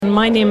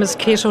My name is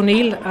Kate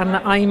O'Neill and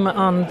I'm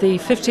on the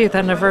 50th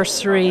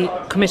anniversary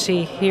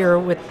committee here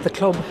with the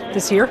club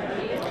this year.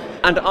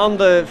 And on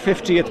the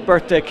 50th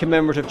birthday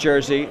commemorative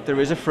jersey there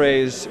is a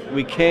phrase,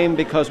 "We came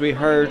because we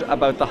heard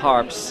about the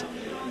Harps."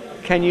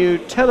 Can you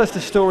tell us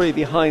the story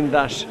behind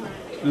that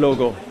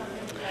logo?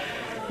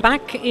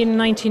 Back in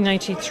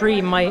 1993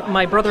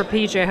 my brother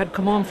PJ had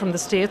come home from the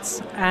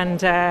States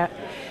and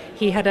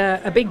he had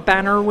a big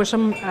banner with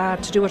him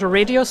to do at a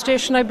radio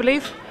station, I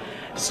believe.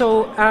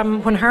 So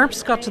when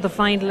Harps got to the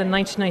final in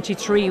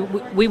 1993,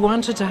 we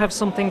wanted to have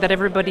something that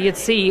everybody would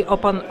see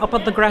up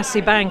on the grassy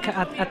bank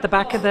at the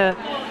back of the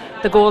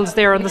goals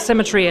there on the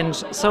cemetery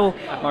end. So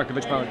at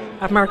Markievicz Park.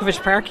 At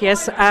Markievicz Park,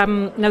 yes.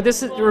 Now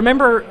this is,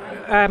 remember,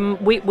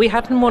 we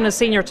hadn't won a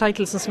senior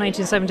title since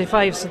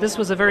 1975, so this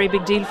was a very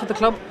big deal for the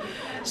club.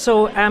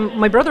 So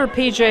my brother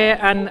PJ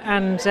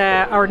and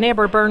our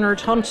neighbour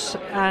Bernard Hunt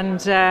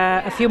and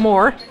a few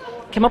more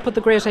came up with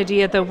the great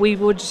idea that we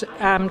would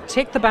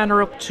take the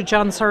banner up to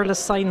John Searle's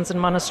signs in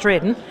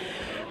Monastraden,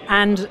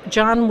 and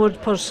John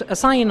would put a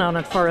sign on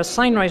it for us,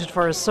 sign-write it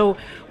for us. So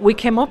we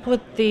came up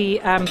with the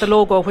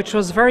logo, which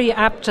was very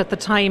apt at the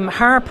time.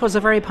 Harp was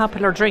a very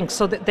popular drink,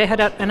 so they had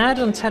an ad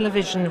on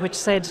television which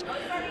said,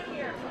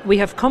 "We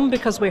have come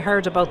because we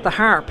heard about the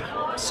harp."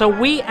 So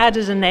we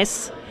added an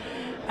S.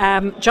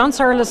 John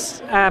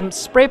Searles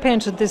spray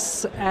painted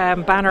this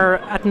banner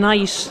at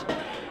night.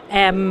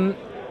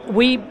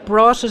 We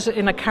brought it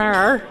in a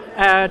car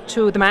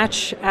to the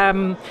match.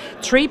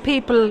 3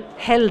 people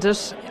held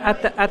it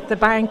at the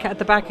bank at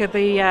the back of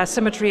the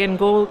cemetery and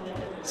goal.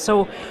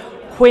 So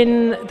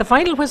when the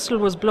final whistle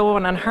was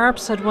blown and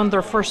Harps had won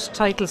their first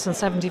title since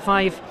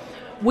 '75,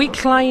 we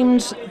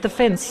climbed the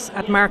fence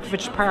at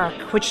Markievicz Park,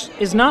 which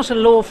is not a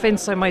low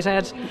fence, I might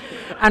add,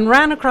 and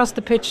ran across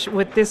the pitch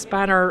with this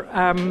banner,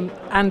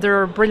 and there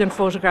are brilliant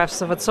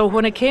photographs of it. So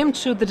when it came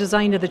to the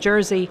design of the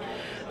jersey,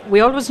 we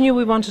always knew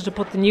we wanted to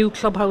put the new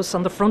clubhouse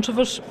on the front of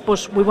it,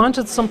 but we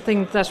wanted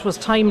something that was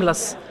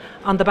timeless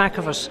on the back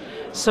of it.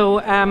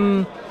 So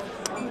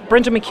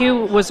Brendan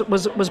McHugh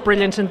was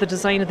brilliant in the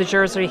design of the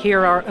jersey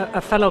here,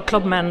 a fellow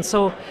clubman.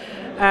 So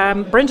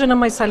Brendan and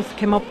myself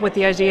came up with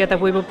the idea that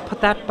we would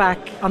put that back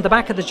on the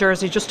back of the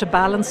jersey just to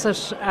balance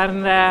it,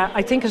 and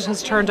I think it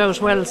has turned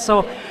out well.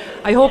 So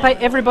I hope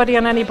everybody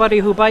and anybody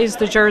who buys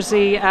the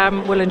jersey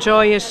will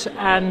enjoy it,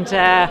 and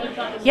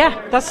yeah,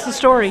 that's the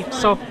story.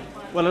 So.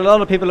 Well, a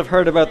lot of people have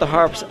heard about the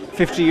Harps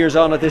 50 years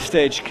on at this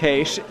stage,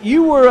 Kate.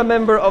 You were a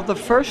member of the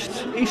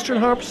first Eastern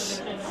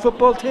Harps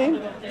football team,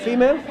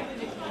 female?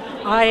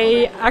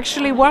 I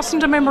actually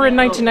wasn't a member in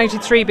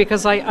 1993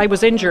 because I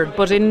was injured,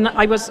 but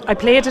I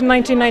played in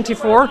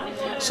 1994.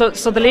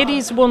 So the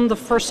ladies won the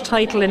first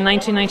title in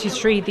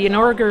 1993, the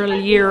inaugural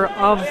year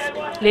of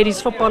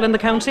ladies football in the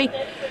county.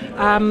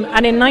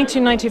 And in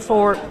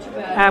 1994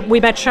 we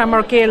met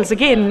Shamrock Gaels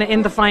again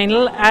in the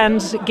final, and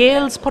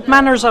Gaels put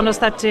manners on us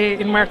that day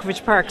in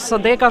Markievicz Park, so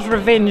they got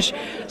revenge.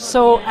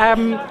 So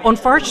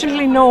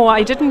unfortunately, no,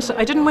 I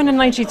didn't win in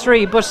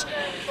 '93, but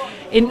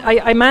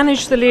I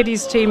managed the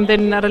ladies team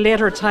then at a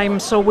later time.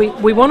 So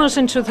we won it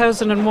in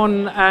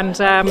 2001, and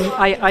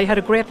I had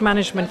a great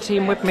management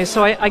team with me,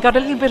 so I got a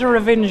little bit of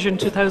revenge in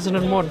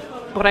 2001.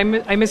 But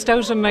I missed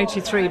out in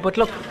 '93. But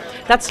look,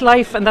 that's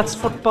life and that's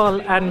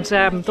football, and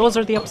those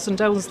are the ups and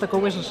downs that go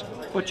with it.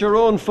 But your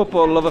own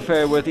football love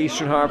affair with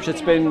Eastern Harps,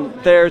 it's been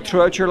there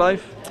throughout your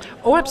life?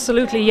 Oh,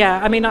 absolutely, yeah.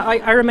 I mean,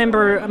 I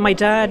remember my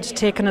dad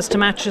taking us to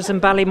matches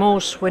in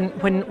Ballymote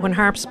when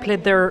Harps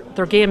played their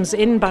games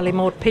in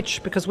Ballymote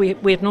pitch, because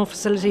we had no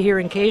facility here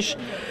in Cage.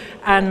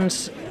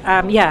 And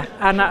yeah,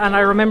 and I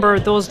remember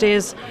those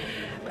days.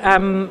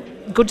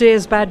 Good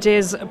days, bad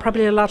days,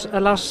 probably a lot,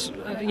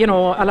 you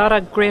know, a lot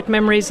of great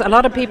memories. A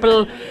lot of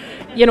people,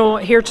 you know,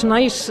 here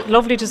tonight.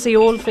 Lovely to see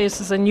old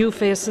faces and new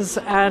faces,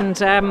 and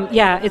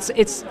yeah,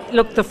 it's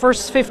look, the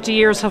first 50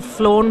 years have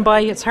flown by.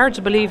 It's hard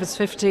to believe it's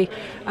 50,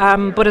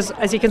 but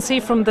as you can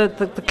see from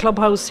the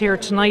clubhouse here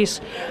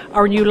tonight,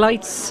 our new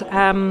lights,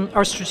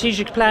 our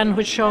strategic plan,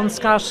 which Sean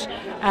Scott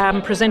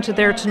presented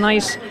there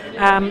tonight.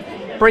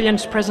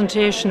 Brilliant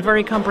presentation,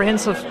 very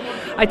comprehensive.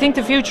 I think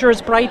the future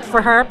is bright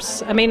for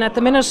Harps. I mean, at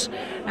the minute,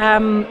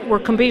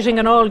 we're competing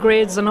in all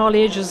grades and all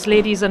ages,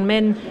 ladies and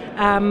men.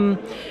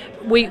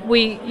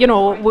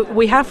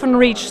 We haven't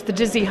reached the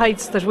dizzy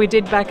heights that we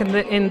did back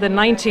in the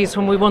 90s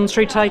when we won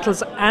 3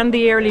 titles, and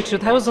the early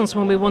 2000s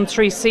when we won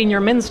 3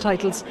 senior men's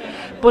titles.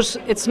 But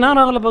it's not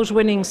all about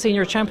winning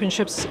senior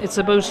championships. It's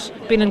about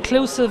being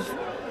inclusive.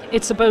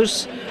 It's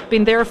about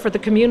being there for the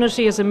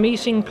community as a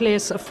meeting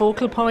place, a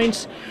focal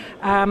point.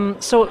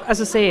 So,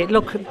 as I say,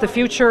 look, the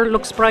future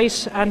looks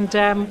bright, and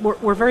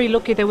we're very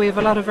lucky that we have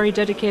a lot of very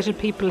dedicated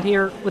people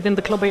here within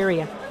the club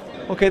area.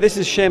 Okay, this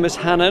is Seamus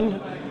Hannon,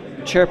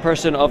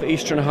 chairperson of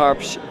Eastern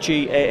Harps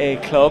GAA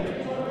Club.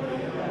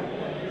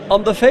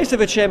 On the face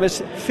of it,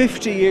 Seamus,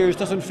 50 years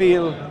doesn't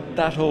feel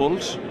that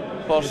old,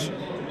 but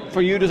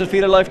for you, does it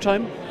feel a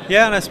lifetime?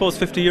 Yeah, and I suppose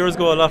 50 years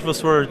ago, a lot of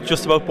us were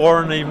just about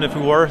born, even if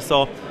we were.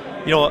 So,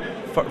 you know,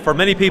 for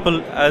many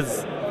people,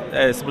 as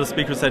some of the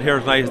speakers said here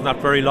tonight, is not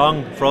very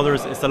long. For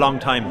others, it's a long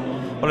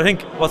time. But I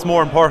think what's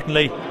more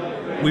importantly,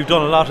 we've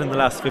done a lot in the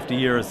last 50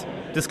 years.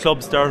 This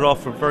club started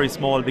off with very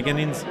small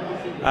beginnings,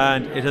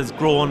 and it has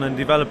grown and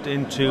developed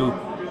into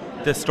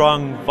the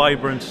strong,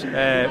 vibrant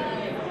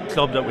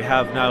club that we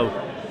have now,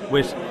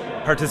 with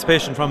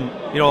participation from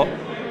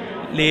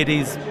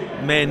ladies,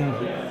 men,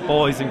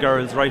 boys and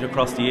girls right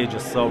across the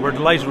ages. So we're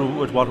delighted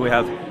with what we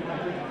have.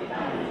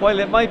 While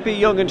it might be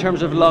young in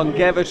terms of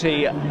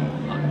longevity,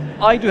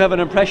 I do have an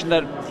impression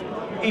that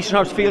Eastern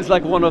Harps feels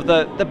like one of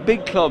the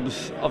big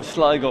clubs of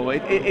Sligo.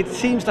 It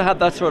seems to have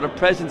that sort of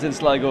presence in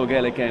Sligo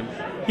Gaelic games.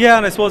 Yeah,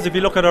 and I suppose if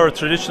you look at our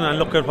tradition and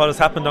look at what has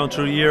happened down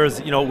through the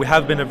years, we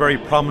have been a very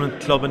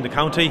prominent club in the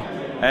county.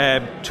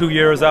 2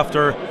 years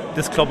after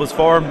this club was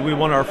formed, we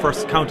won our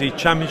first county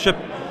championship,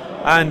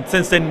 and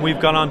since then we've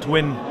gone on to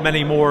win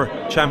many more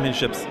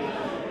championships,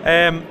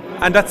 and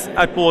that's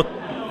at both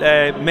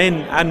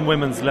men and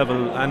women's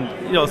level. And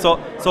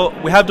so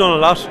we have done a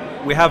lot.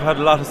 We have had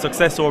a lot of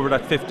success over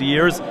that 50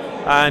 years,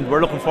 and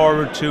we're looking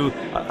forward to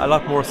a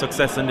lot more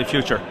success in the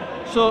future.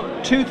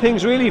 So 2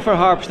 things really for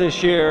Harps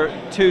this year: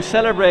 to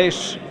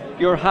celebrate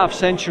your half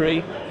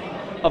century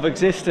of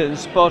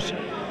existence, but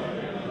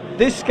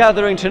this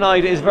gathering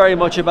tonight is very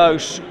much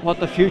about what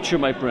the future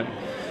might bring.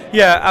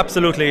 Yeah,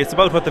 absolutely. It's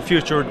about what the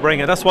future would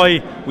bring, and that's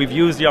why we've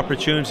used the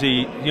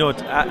opportunity,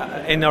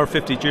 in our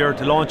 50th year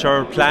to launch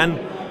our plan.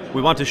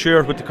 We want to share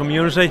it with the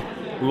community.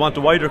 We want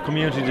the wider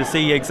community to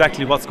see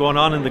exactly what's going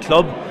on in the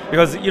club,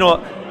 because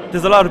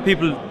there's a lot of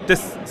people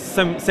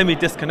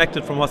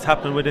semi-disconnected from what's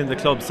happening within the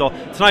club. So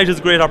tonight is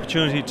a great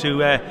opportunity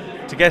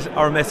to get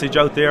our message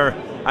out there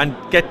and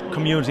get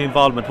community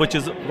involvement, which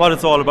is what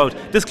it's all about.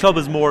 This club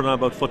is more than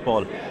about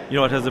football.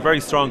 It has a very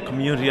strong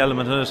community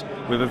element in it.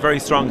 We have a very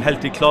strong,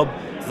 healthy club.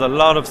 There's a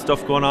lot of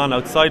stuff going on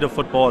outside of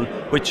football,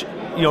 which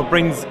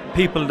brings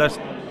people that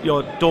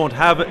don't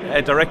have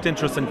a direct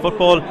interest in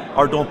football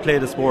or don't play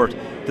the sport.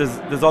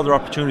 There's other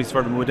opportunities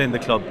for them within the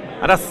club,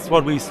 and that's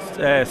what we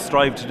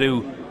strive to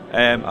do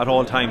at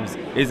all times,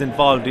 is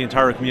involve the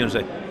entire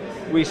community.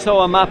 We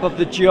saw a map of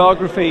the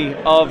geography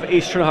of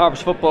Eastern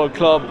Harps Football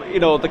Club,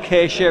 the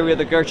Caish area,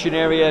 the Gertrude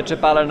area to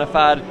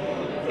Ballinafad.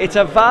 It's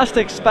a vast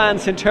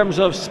expanse in terms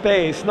of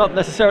space, not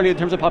necessarily in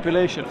terms of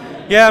population.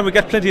 Yeah, and we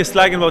get plenty of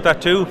slagging about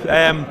that too.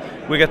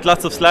 We get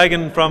lots of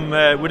slagging from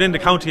within the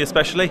county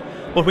especially.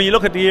 But when you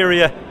look at the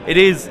area, it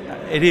is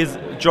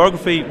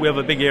geography, we have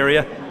a big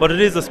area, but it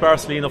is a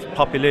sparsely enough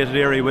populated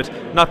area with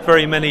not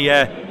very many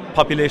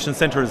population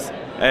centres,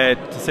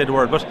 to say the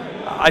word. But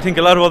I think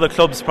a lot of other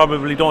clubs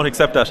probably don't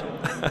accept that.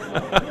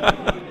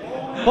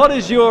 What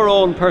is your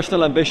own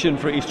personal ambition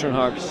for Eastern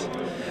Harps?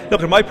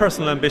 Look, my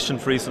personal ambition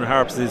for Eastern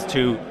Harps is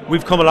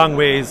we've come a long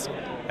ways,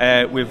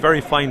 we have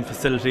very fine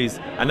facilities,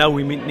 and now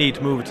we need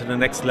to move it to the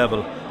next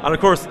level. And of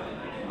course,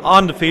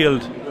 on the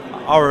field,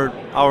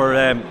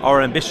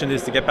 our ambition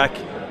is to get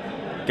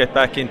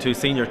back into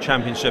senior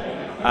championship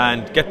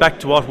and get back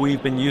to what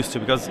we've been used to,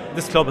 because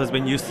this club has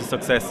been used to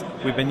success.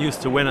 We've been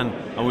used to winning,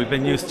 and we've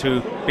been used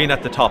to being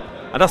at the top.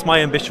 And that's my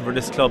ambition for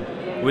this club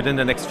within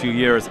the next few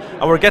years.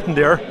 And we're getting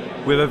there.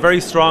 We have a very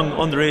strong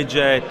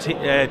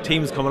underage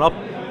teams coming up.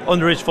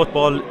 Underage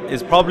football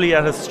is probably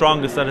at its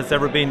strongest that it's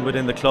ever been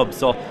within the club.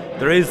 So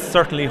there is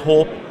certainly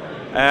hope,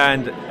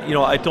 and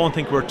I don't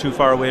think we're too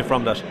far away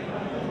from that.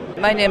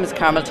 My name is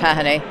Carmel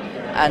Tahany,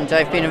 and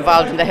I've been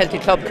involved in the Healthy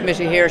Club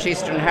Committee here at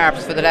Eastern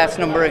Harps for the last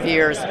number of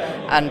years,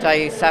 and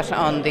I sat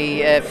on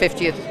the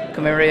 50th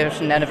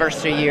commemoration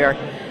anniversary year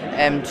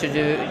to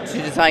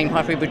design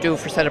what we would do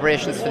for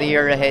celebrations for the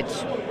year ahead.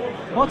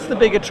 What's the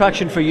big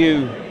attraction for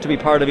you to be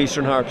part of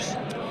Eastern Harps?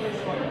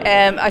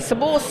 I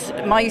suppose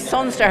my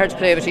son started to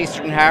play with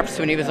Eastern Harps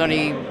when he was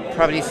only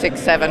probably 6,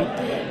 7,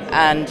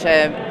 and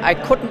I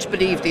couldn't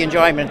believe the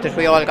enjoyment that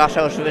we all got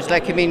out of it.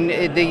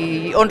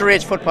 The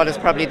underage football is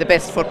probably the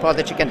best football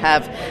that you can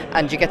have,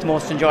 and you get the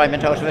most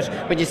enjoyment out of it.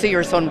 When you see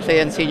your son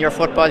playing senior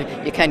football,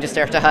 you kind of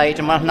start to hide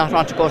and not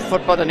want to go to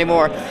football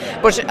anymore.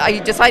 But I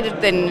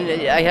decided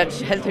then, I had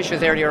health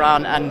issues earlier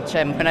on, and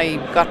when I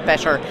got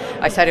better,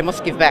 I said I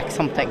must give back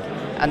something.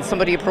 And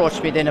somebody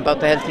approached me then about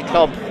the Healthy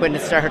Club when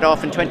it started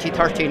off in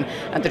 2013,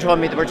 and they told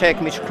me they were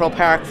taking me to Crow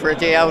Park for a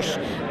day out,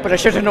 but I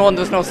should have known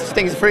there was no such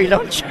thing as free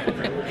lunch.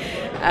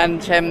 And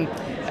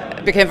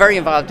became very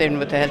involved in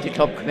with the Healthy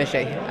Club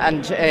Committee,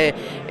 and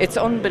it's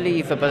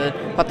unbelievable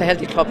what the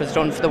Healthy Club has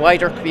done for the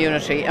wider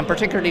community, and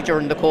particularly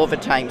during the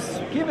COVID times.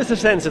 Give us a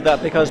sense of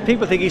that, because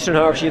people think Eastern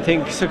Harps, you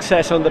think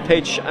success on the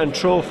pitch and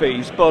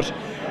trophies, but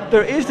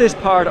there is this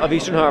part of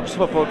Eastern Harps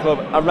Football Club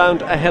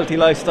around a healthy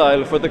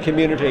lifestyle for the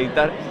community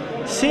that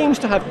seems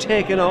to have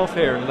taken off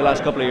here in the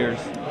last couple of years.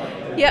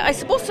 Yeah, I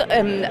suppose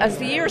as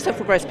the years have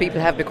progressed,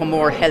 people have become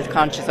more health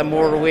conscious and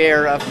more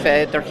aware of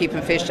their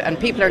keeping fit, and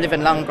people are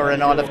living longer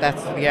and all of that,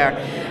 so we are.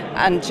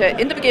 And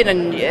in the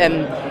beginning,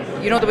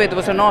 the way there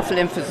was an awful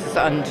emphasis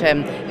on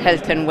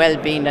health and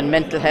well-being and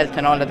mental health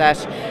and all of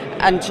that,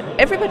 and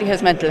everybody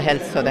has mental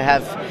health, so they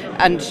have,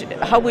 and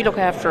how we look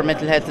after our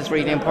mental health is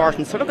really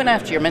important. So looking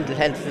after your mental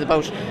health is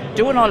about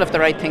doing all of the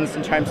right things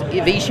in terms of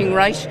eating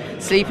right,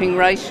 sleeping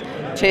right,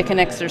 take an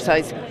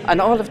exercise, and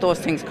all of those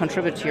things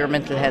contribute to your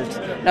mental health.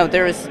 Now,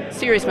 there is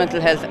serious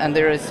mental health, and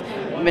there is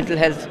mental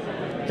health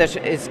that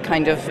is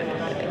kind of,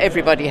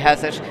 everybody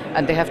has it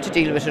and they have to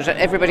deal with it.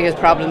 Everybody has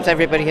problems,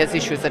 everybody has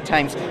issues at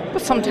times,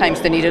 but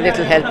sometimes they need a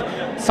little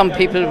help. Some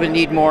people will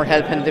need more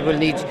help and they will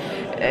need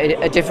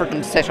a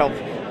different setup.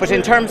 But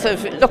in terms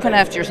of looking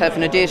after yourself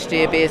on a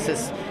day-to-day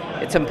basis,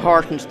 it's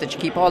important that you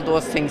keep all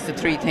those things, the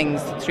three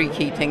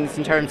key things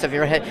in terms of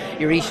your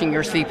eating,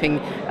 your sleeping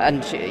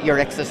and your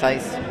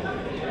exercise.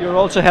 You're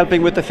also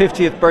helping with the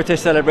 50th birthday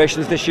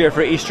celebrations this year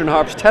for Eastern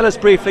Harps. Tell us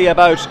briefly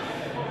about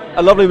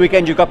a lovely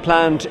weekend you've got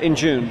planned in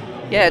June.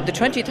 Yeah, the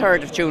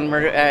 23rd of June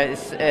we're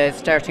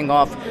starting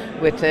off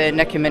with an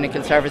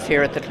ecumenical service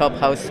here at the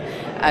clubhouse,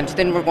 and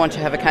then we're going to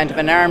have a kind of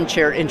an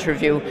armchair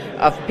interview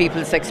of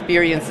people's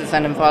experiences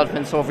and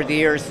involvements over the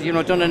years,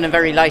 done in a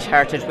very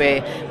light-hearted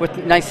way with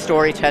nice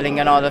storytelling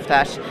and all of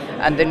that.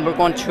 And then we're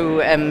going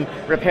to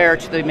repair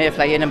to the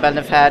Mayfly Inn in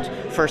Balnafad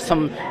for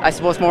some, I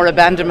suppose, more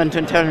abandonment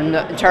in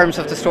terms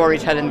of the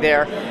storytelling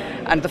there.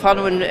 And the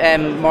following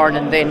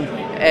morning then,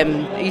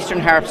 Eastern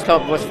Harps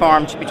Club was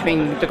formed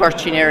between the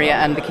Gurchin area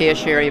and the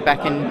Keash area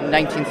back in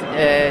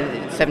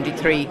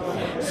 1973.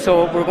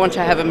 So we're going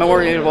to have a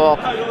memorial walk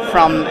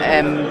from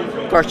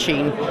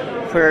Gurchin,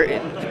 where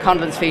the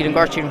Conlon's Field in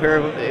Gurchin,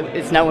 where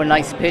it's now a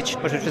nice pitch,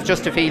 but it was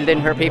just a field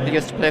then where people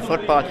used to play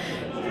football,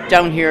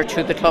 down here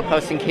to the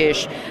clubhouse in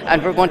Keash.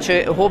 And we're going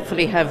to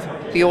hopefully have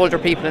the older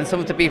people and some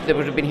of the people that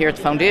would have been here at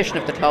the foundation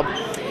of the club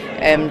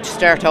to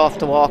start off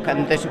the walk,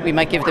 and that we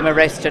might give them a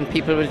rest and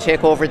people will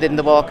take over then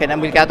the walk,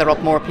 and we'll gather up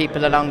more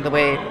people along the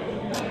way.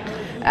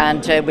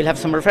 And we'll have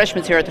some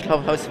refreshments here at the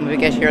clubhouse when we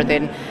get here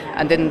then.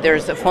 And then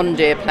there's a fun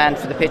day planned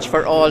for the pitch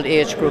for all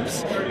age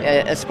groups,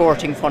 a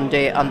sporting fun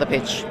day on the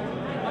pitch.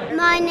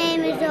 My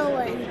name is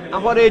Owen.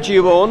 And what age are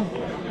you, Owen?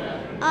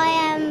 I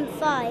am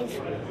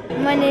 5.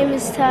 My name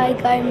is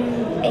Tyke,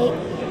 I'm 8.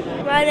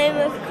 My name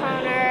is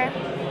Connor.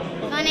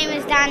 My name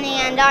is Danny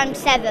and I'm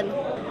 7.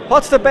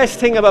 What's the best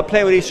thing about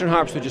playing with Eastern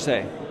Harps, would you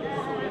say?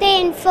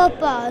 Playing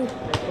football.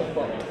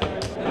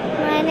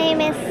 My name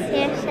is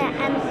Saoirse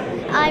and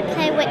I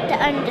play with the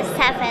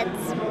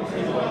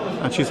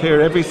under-7s. And she's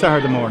here every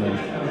Saturday morning,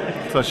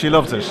 so she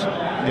loves it.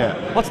 Yeah.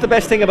 What's the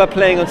best thing about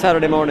playing on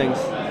Saturday mornings?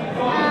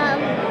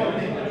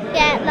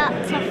 Get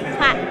lots of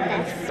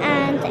practice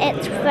and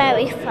it's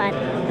very fun.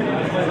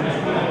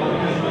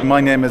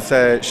 My name is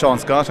Sean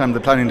Scott. I'm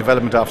the Planning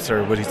Development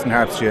Officer with Eastern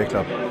Harps GAA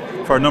Club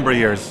for a number of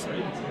years.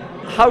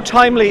 How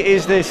timely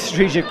is this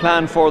strategic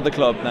plan for the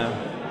club now?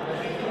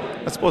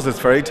 I suppose it's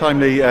very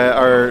timely.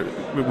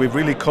 We've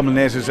really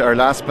culminated our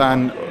last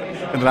plan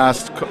in the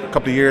last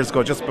couple of years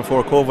ago, just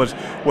before COVID,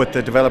 with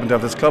the development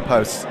of this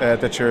clubhouse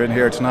that you're in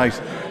here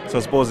tonight. So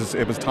I suppose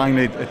it was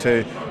timely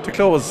to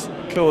close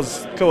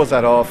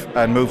that off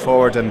and move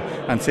forward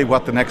and see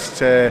what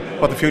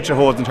the future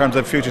holds in terms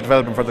of future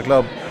development for the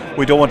club.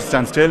 We don't want to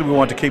stand still. We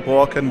want to keep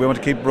walking. We want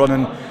to keep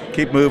running,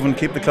 keep moving,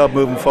 keep the club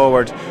moving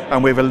forward.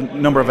 And we have a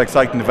number of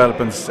exciting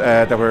developments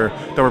that we're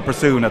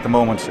pursuing at the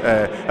moment,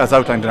 as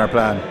outlined in our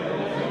plan.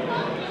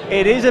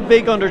 It is a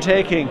big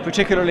undertaking,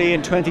 particularly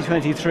in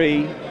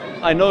 2023.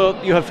 I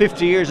know you have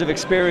 50 years of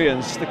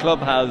experience, the club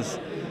has,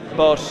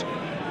 but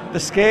the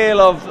scale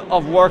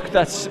of work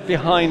that's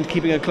behind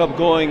keeping a club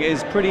going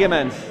is pretty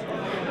immense.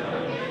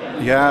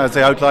 Yeah, as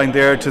I outlined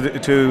there to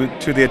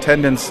the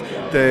attendance,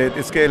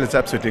 the scale is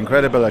absolutely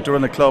incredible. Like, to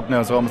run a club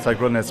now is almost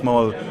like running a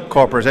small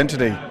corporate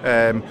entity.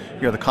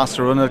 You're the cost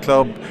of running a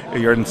club.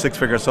 You're in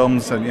six-figure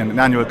sums in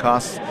annual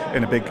costs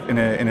in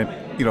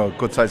a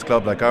good-sized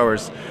club like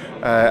ours.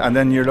 And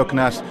then you're looking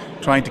at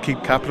trying to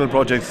keep capital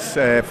projects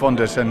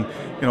funded. And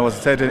as I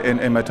said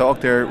in my talk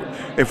there,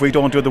 if we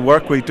don't do the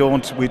work, we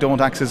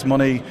don't access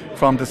money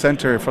from the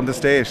centre, from the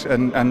state,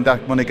 and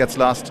that money gets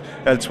lost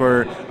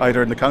elsewhere,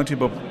 either in the county,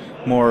 but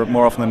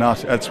more often than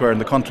not elsewhere in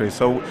the country.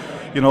 So,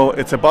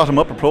 it's a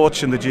bottom-up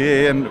approach in the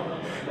GAA, and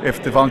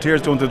if the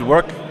volunteers don't do the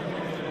work,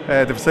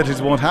 the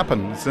facilities won't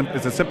happen.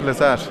 It's as simple as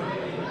that.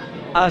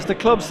 As the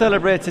club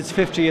celebrates its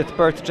 50th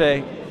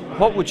birthday,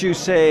 what would you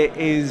say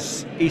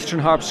is Eastern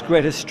Harps'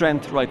 greatest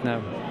strength right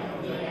now?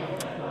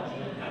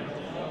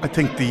 I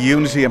think the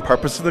unity and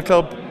purpose of the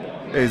club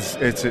is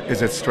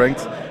its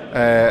strength.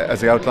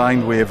 As I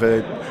outlined, we have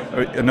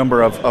a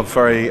number of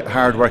very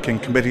hard-working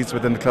committees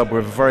within the club. We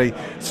have a very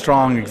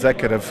strong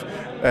executive,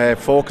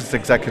 focused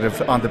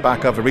executive on the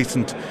back of a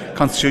recent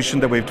constitution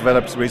that we've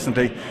developed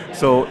recently.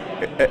 So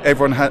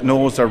everyone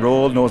knows their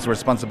role, knows their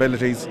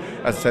responsibilities.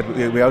 As I said,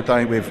 we've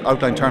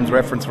outlined terms of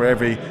reference for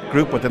every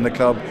group within the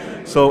club.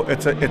 So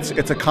it's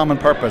a common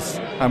purpose,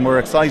 and we're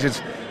excited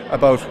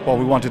about what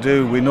we want to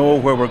do. We know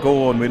where we're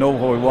going, we know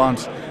what we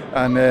want,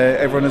 and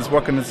everyone is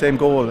working the same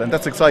goal, and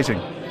that's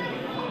exciting.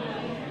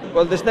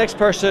 Well, this next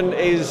person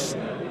is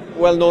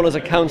well known as a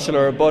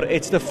councillor, but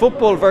it's the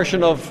football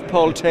version of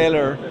Paul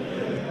Taylor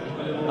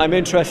I'm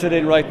interested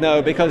in right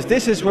now, because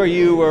this is where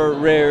you were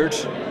reared.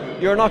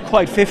 You're not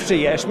quite 50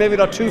 yet, maybe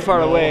not too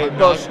far away,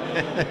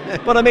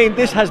 but I mean,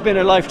 this has been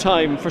a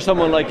lifetime for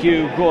someone like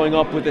you growing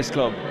up with this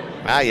club.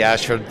 Yeah,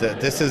 sure.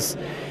 This is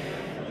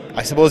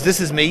I suppose this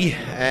is me.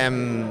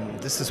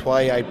 This is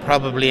why I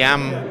probably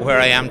am where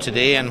I am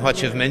today, and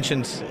what you've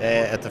mentioned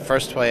at the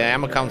first, why I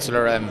am a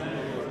councillor.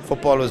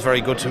 Football was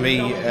very good to me.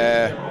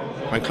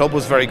 My club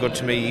was very good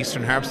to me.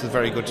 Eastern Harps was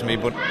very good to me.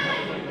 But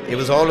it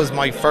was always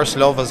my first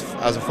love as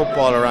a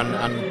footballer,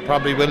 and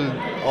probably will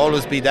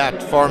always be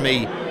that for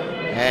me.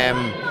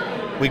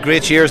 We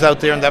great years out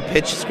there on that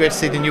pitch. It's great to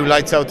see the new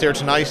lights out there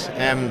tonight.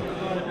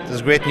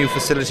 There's a great new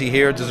facility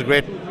here. There's a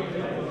great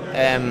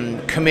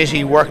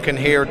committee working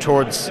here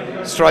towards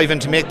striving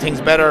to make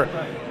things better,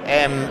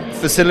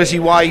 facility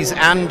wise,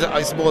 and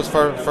I suppose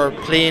for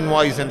playing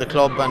wise in the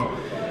club,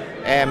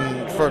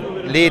 and for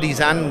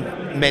ladies and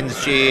men's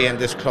GAA in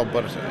this club.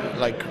 But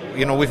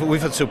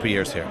we've had super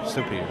years here.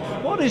 Super years.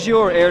 What is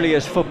your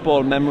earliest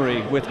football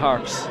memory with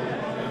Harps?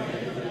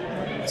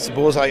 I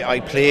suppose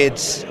I played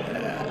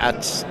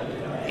at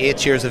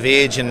 8 years of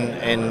age in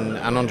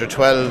an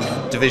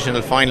under-12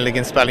 divisional final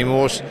against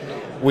Ballymote.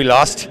 We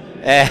lost.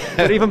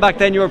 But even back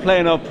then you were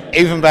playing up.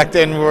 Even back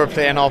then we were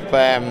playing up,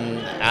 and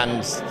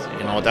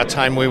that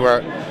time we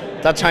were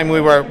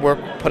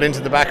put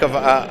into the back of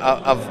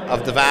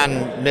the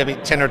van, maybe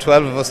 10 or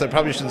 12 of us. I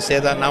probably shouldn't say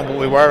that now, but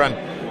we were, and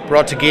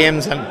brought to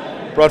games and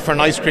brought for an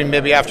ice cream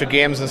maybe after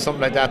games and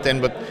something like that then.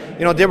 But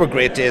they were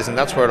great days, and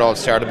that's where it all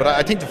started. But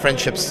I think the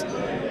friendships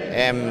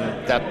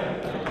that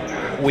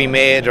we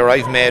made, or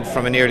I've made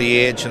from an early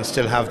age and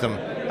still have them,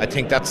 I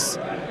think that's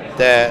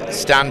the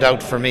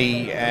standout for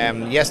me.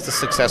 Yes, the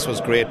success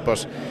was great,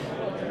 but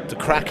the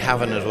crack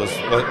having it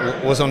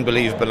was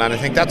unbelievable, and I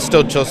think that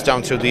stood just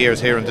down through the years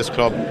here in this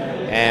club.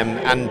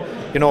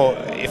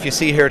 If you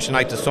see here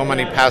tonight, there's so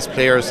many past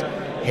players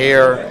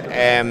here.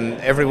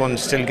 Everyone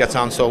still gets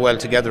on so well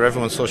together.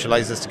 Everyone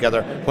socialises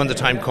together when the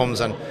time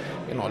comes, and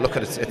look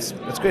at it. It's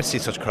great to see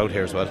such a crowd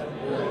here as well.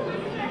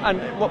 And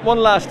one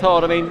last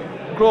thought. I mean,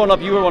 growing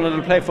up, you were wanting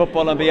to play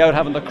football and be out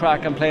having the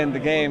crack and playing the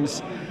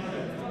games.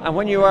 And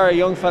when you are a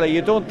young fella,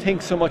 you don't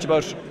think so much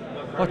about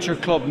what your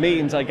club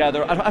means, I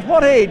gather. At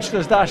what age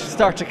does that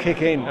start to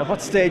kick in? At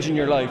what stage in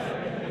your life?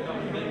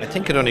 I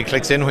think it only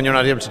clicks in when you're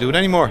not able to do it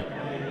anymore,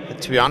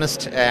 to be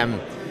honest.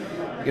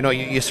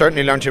 You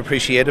certainly learn to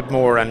appreciate it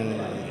more,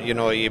 and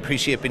you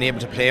appreciate being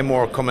able to play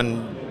more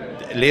coming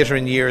later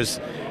in years.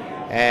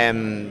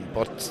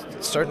 But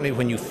certainly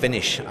when you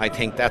finish, I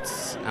think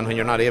and when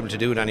you're not able to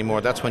do it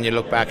anymore, that's when you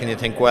look back and you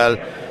think, well,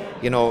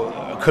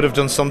 could have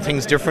done some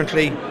things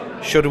differently.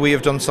 Should we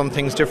have done some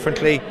things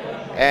differently?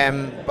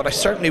 But I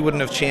certainly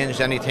wouldn't have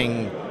changed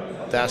anything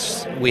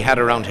that we had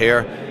around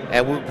here.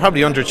 We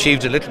probably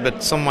underachieved a little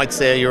bit. Some might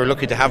say you're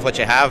lucky to have what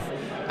you have,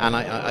 and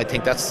I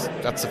think that's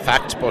a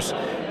fact. But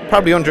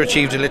probably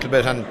underachieved a little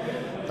bit, and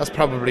that's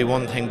probably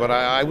one thing. But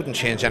I wouldn't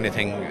change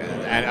anything.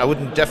 I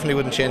definitely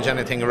wouldn't change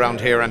anything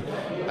around here. And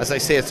as I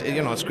say,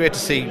 it's great to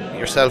see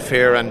yourself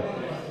here,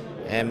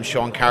 and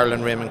Sean Carroll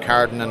and Raymond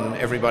Carden and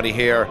everybody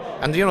here.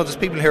 And there's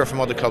people here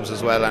from other clubs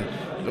as well. And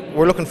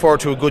we're looking forward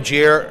to a good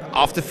year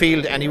off the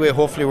field anyway.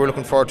 Hopefully we're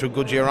looking forward to a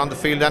good year on the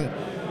field, and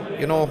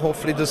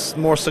hopefully there's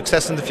more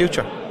success in the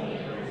future.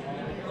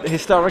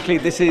 Historically,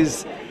 this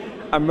is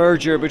a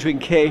merger between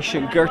Caish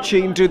and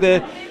Gertrude. Do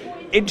the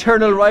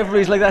internal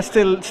rivalries like that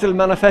still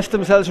manifest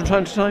themselves from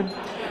time to time?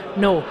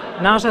 No,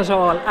 not at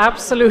all.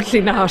 Absolutely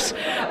not.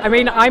 I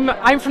mean,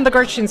 I'm from the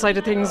Gertrude side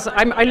of things.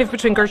 I live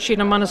between Gertrude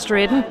and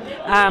Monastraden.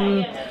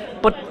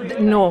 But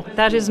no,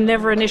 that is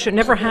never an issue.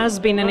 Never has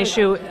been an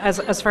issue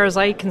as far as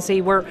I can see.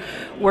 We're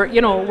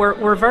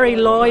very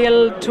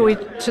loyal to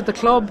the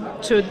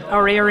club, to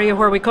our area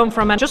where we come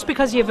from, and just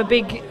because you have a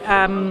big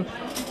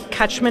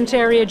catchment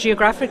area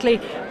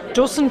geographically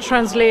doesn't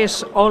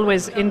translate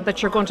always in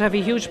that you're going to have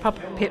a huge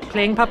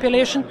playing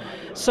population.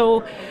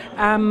 So,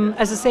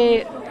 as I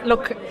say,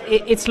 look,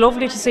 it's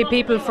lovely to see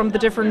people from the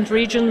different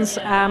regions.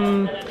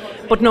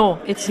 But no,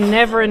 it's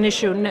never an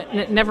issue,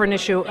 never an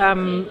issue.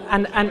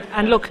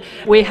 And look,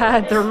 we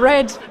had the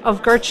red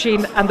of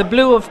Gertrude and the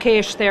blue of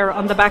Caish there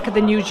on the back of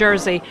the new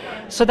jersey.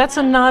 So that's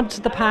a nod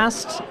to the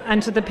past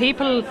and to the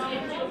people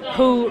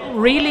who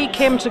really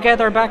came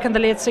together back in the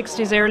late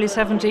 60s, early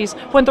 70s,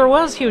 when there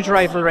was huge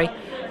rivalry.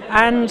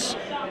 And,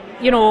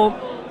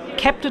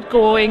 kept it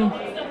going,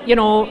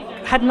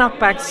 had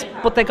knockbacks,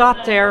 but they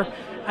got there.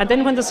 And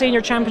then when the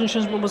senior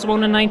championship was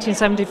won in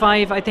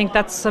 1975, I think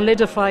that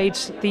solidified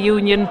the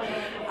union,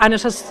 and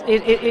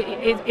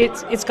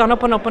it's gone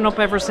up and up and up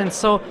ever since.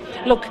 So,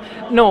 look,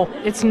 no,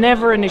 it's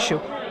never an issue.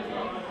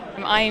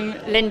 I'm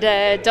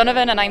Linda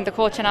Donovan, and I'm the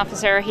coaching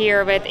officer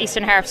here with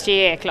Eastern Harps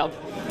GAA Club.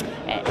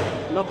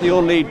 Not the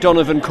only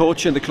Donovan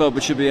coach in the club,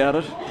 it should be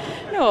added.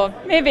 No,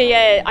 maybe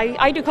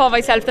I do call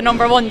myself the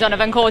number one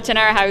Donovan coach in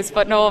our house,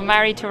 but no,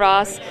 married to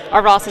Ross,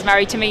 or Ross is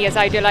married to me, as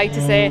I do like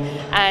to say,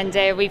 and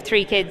we've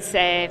 3 kids.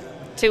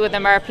 2 of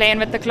them are playing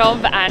with the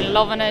club and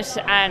loving it,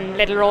 and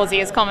little Rosie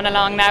is coming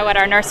along now at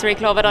our nursery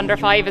club at under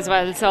 5 as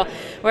well. So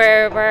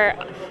we're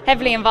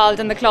heavily involved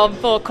in the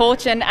club, both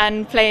coaching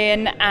and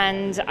playing,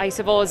 and I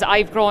suppose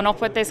I've grown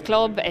up with this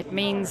club. It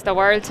means the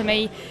world to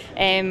me.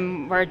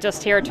 We're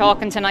just here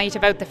talking tonight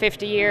about the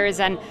 50 years,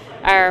 and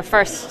our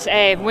first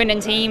winning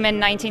team in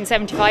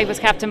 1975 was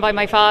captained by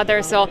my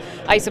father, so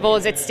I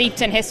suppose it's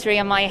steeped in history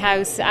in my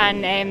house,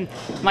 and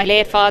my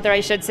late father, I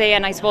should say,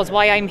 and I suppose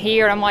why I'm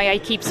here and why I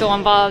keep so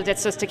involved,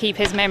 it's just to keep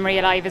his memory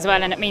alive as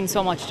well, and it means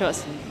so much to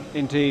us.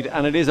 Indeed,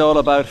 and it is all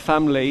about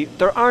family.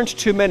 There aren't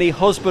too many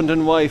husband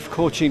and wife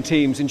coaching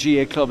teams in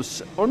GAA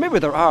clubs, or maybe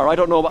there are, I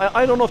don't know.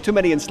 I don't know of too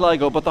many in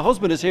Sligo, but the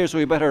husband is here, so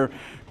we better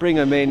bring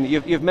him in.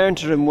 You've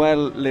mentored him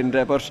well,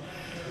 Linda, but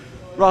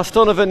Ross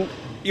Donovan,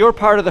 you're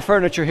part of the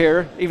furniture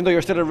here, even though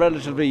you're still a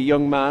relatively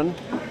young man.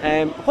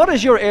 What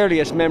is your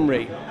earliest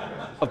memory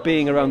of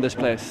being around this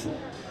place?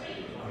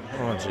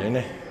 Oh,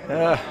 Jenny.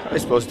 I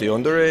suppose the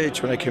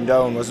underage when I came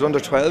down was under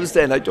 12s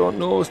then. I don't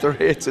know, it was their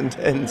 8s and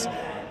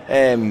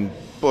 10s.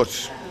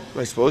 But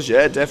I suppose,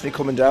 yeah, definitely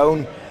coming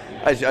down.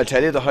 I'll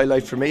tell you, the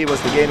highlight for me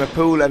was the game of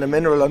pool and a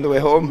mineral on the way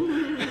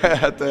home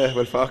at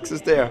the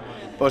Foxes there.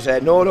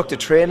 But no, look, the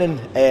training,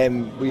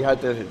 we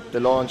had the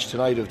launch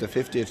tonight of the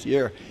 50th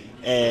year.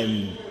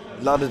 A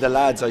lot of the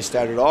lads I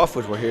started off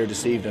with were here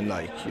this evening,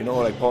 like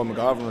Paul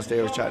McGovern was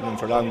there, I was chatting to him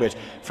for a long bit.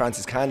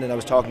 Francis Candon, I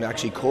was talking to,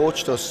 actually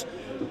coached us,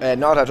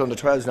 not at under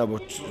 12s now,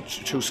 but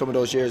through some of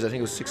those years, I think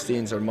it was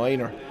 16s or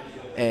minor.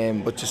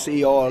 But to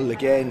see all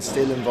again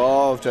still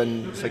involved,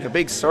 and it's like a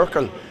big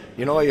circle,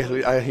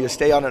 you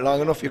stay on it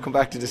long enough, you come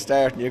back to the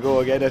start and you go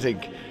again, I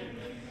think.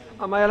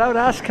 Am I allowed to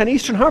ask, can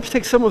Eastern Harps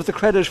take some of the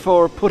credit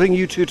for putting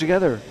you two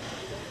together?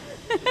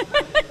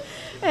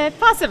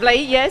 Possibly,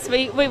 yes.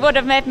 We would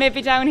have met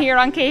maybe down here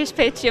on Cage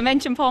Pitch. You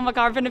mentioned Paul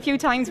McGovern a few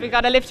times. We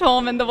got a lift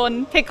home in the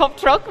one pickup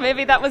truck.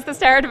 Maybe that was the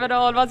start of it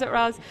all, was it,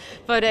 Roz?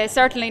 But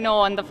certainly no,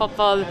 on the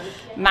football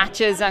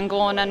matches and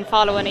going and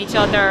following each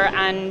other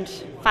and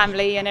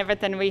family and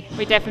everything, we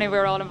definitely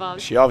were all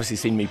involved. She obviously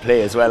seen me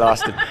play as well,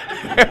 Austin.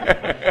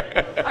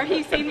 Or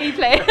he's seen me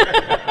play.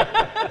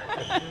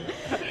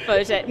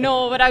 But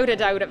no, without a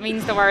doubt, it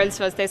means the world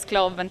to us, this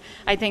club. And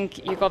I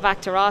think you go back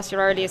to Ross, your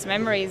earliest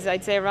memories.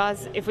 I'd say,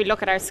 Ross, if we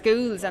look at our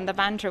schools and the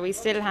banter we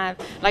still have,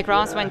 like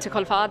Ross went to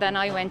Culfada and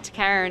I went to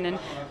Cairn, and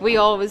we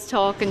always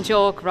talk and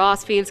joke,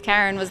 Ross feels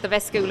Cairn was the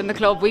best school in the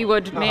club. We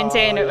would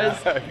maintain it was.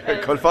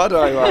 Culfada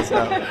I was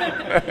now.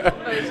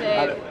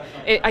 But,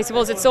 I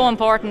suppose it's so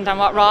important, and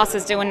what Ross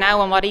is doing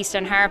now and what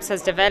Eastern Harps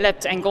has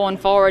developed, and going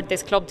forward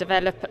this club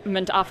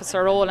development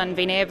officer role, and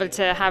being able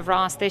to have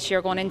Ross this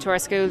year going into our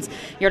schools,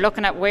 you're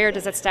looking at where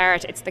does it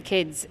start. It's the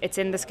kids, it's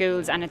in the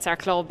schools, and it's our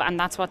club, and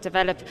that's what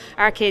developed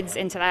our kids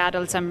into the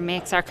adults and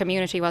makes our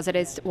community what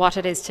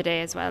it is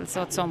today as well.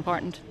 So it's so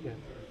important.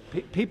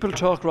 People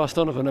talk, Ross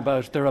Donovan,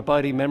 about their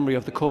abiding memory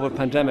of the COVID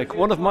pandemic.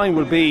 One of mine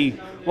will be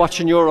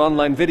watching your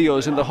online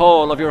videos in the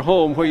hall of your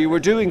home where you were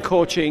doing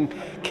coaching,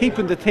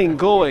 keeping the thing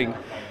going.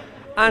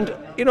 And,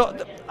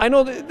 I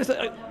know,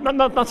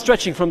 not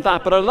stretching from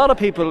that, but a lot of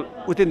people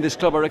within this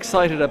club are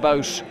excited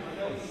about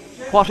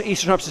what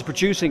Eastern Harps is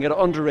producing at an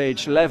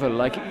underage level.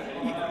 Like,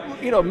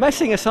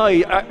 messing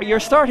aside, you're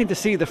starting to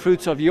see the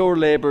fruits of your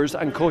labours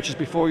and coaches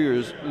before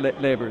your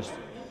labours.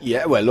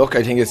 Yeah, well, look,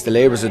 I think it's the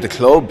labours of the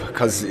club,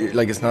 because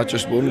it's not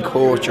just one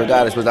coach or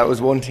that. I suppose that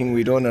was one thing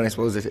we done, and I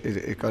suppose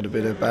it got a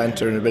bit of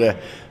banter and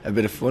a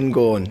bit of fun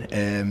going.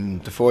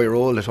 The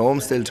 4-year-old at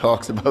home still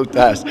talks about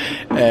that.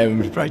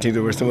 I think they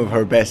were some of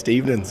her best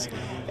evenings.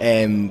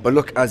 But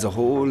look, as a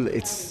whole,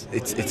 it's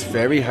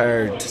very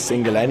hard to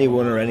single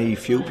anyone or any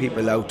few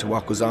people out to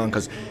what goes on,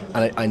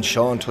 and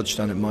Sean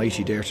touched on it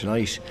mighty there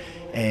tonight.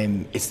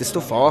 It's the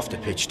stuff off the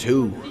pitch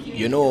too.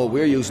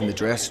 We're using the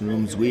dressing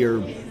rooms.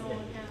 We're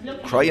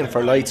crying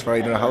for lights for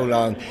I don't know how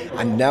long,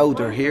 and now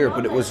they're here.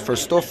 But it was for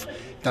stuff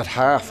that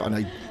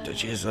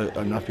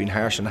I'm not being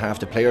harsh on half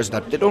the players,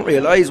 that they don't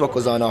realise what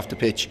goes on off the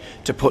pitch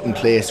to put in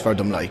place for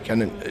them,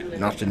 and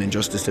not an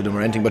injustice to them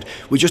or anything, but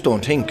we just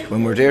don't think.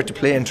 When we're there to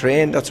play and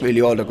train, that's really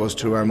all that goes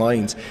through our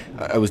minds.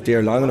 I was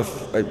there long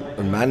enough,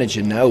 I'm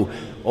managing now.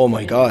 Oh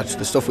my God,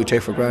 the stuff we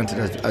take for granted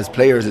as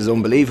players is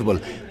unbelievable,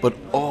 but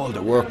all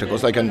the work that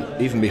goes,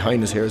 and even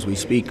behind us here as we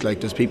speak,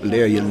 there's people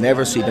there, you'll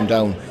never see them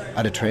down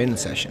at a training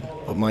session,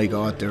 but my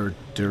God, they're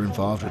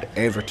involved with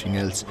everything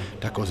else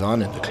that goes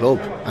on in the club,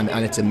 and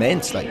it's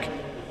immense.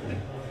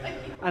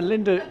 And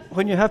Linda,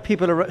 when you have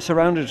people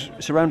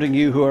surrounding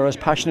you who are as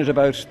passionate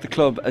about the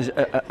club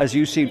as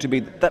you seem to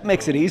be, that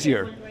makes it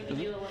easier.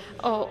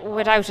 Oh,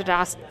 without a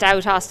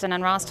doubt, Austin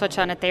and Ross touch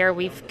on it there.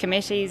 We've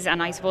committees,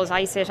 and I suppose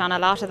I sit on a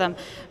lot of them,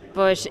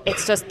 but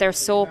it's just they're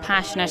so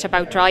passionate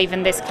about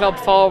driving this club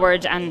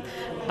forward, and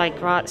like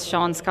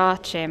Sean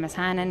Scott, Seamus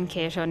Hannon,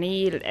 Kate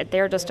O'Neill,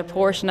 they're just a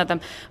portion of them,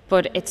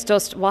 but it's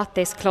just what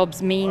this club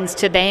means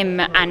to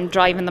them and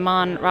driving them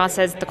on. Ross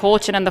says the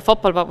coaching and the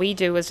football, what we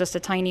do is just a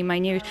tiny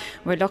minute.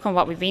 We're looking at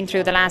what we've been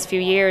through the last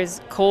few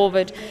years,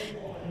 COVID,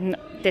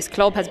 this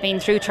club has been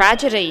through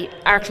tragedy.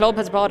 Our club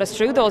has brought us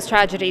through those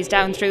tragedies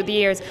down through the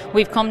years.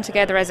 We've come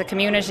together as a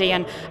community,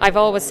 and I've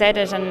always said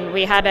it, and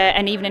we had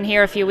an evening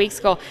here a few weeks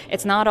ago.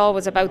 It's not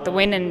always about the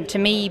winning. To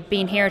me,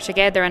 being here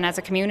together and as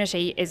a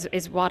community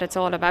is what it's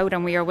all about,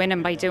 and we are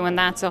winning by doing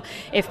that. So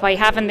if by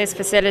having this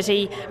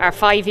facility, our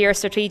 5-year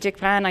strategic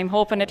plan, I'm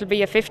hoping it'll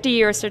be a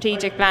 50-year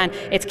strategic plan,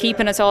 it's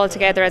keeping us all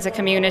together as a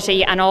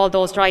community and all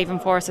those driving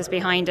forces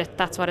behind it.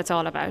 That's what it's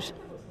all about.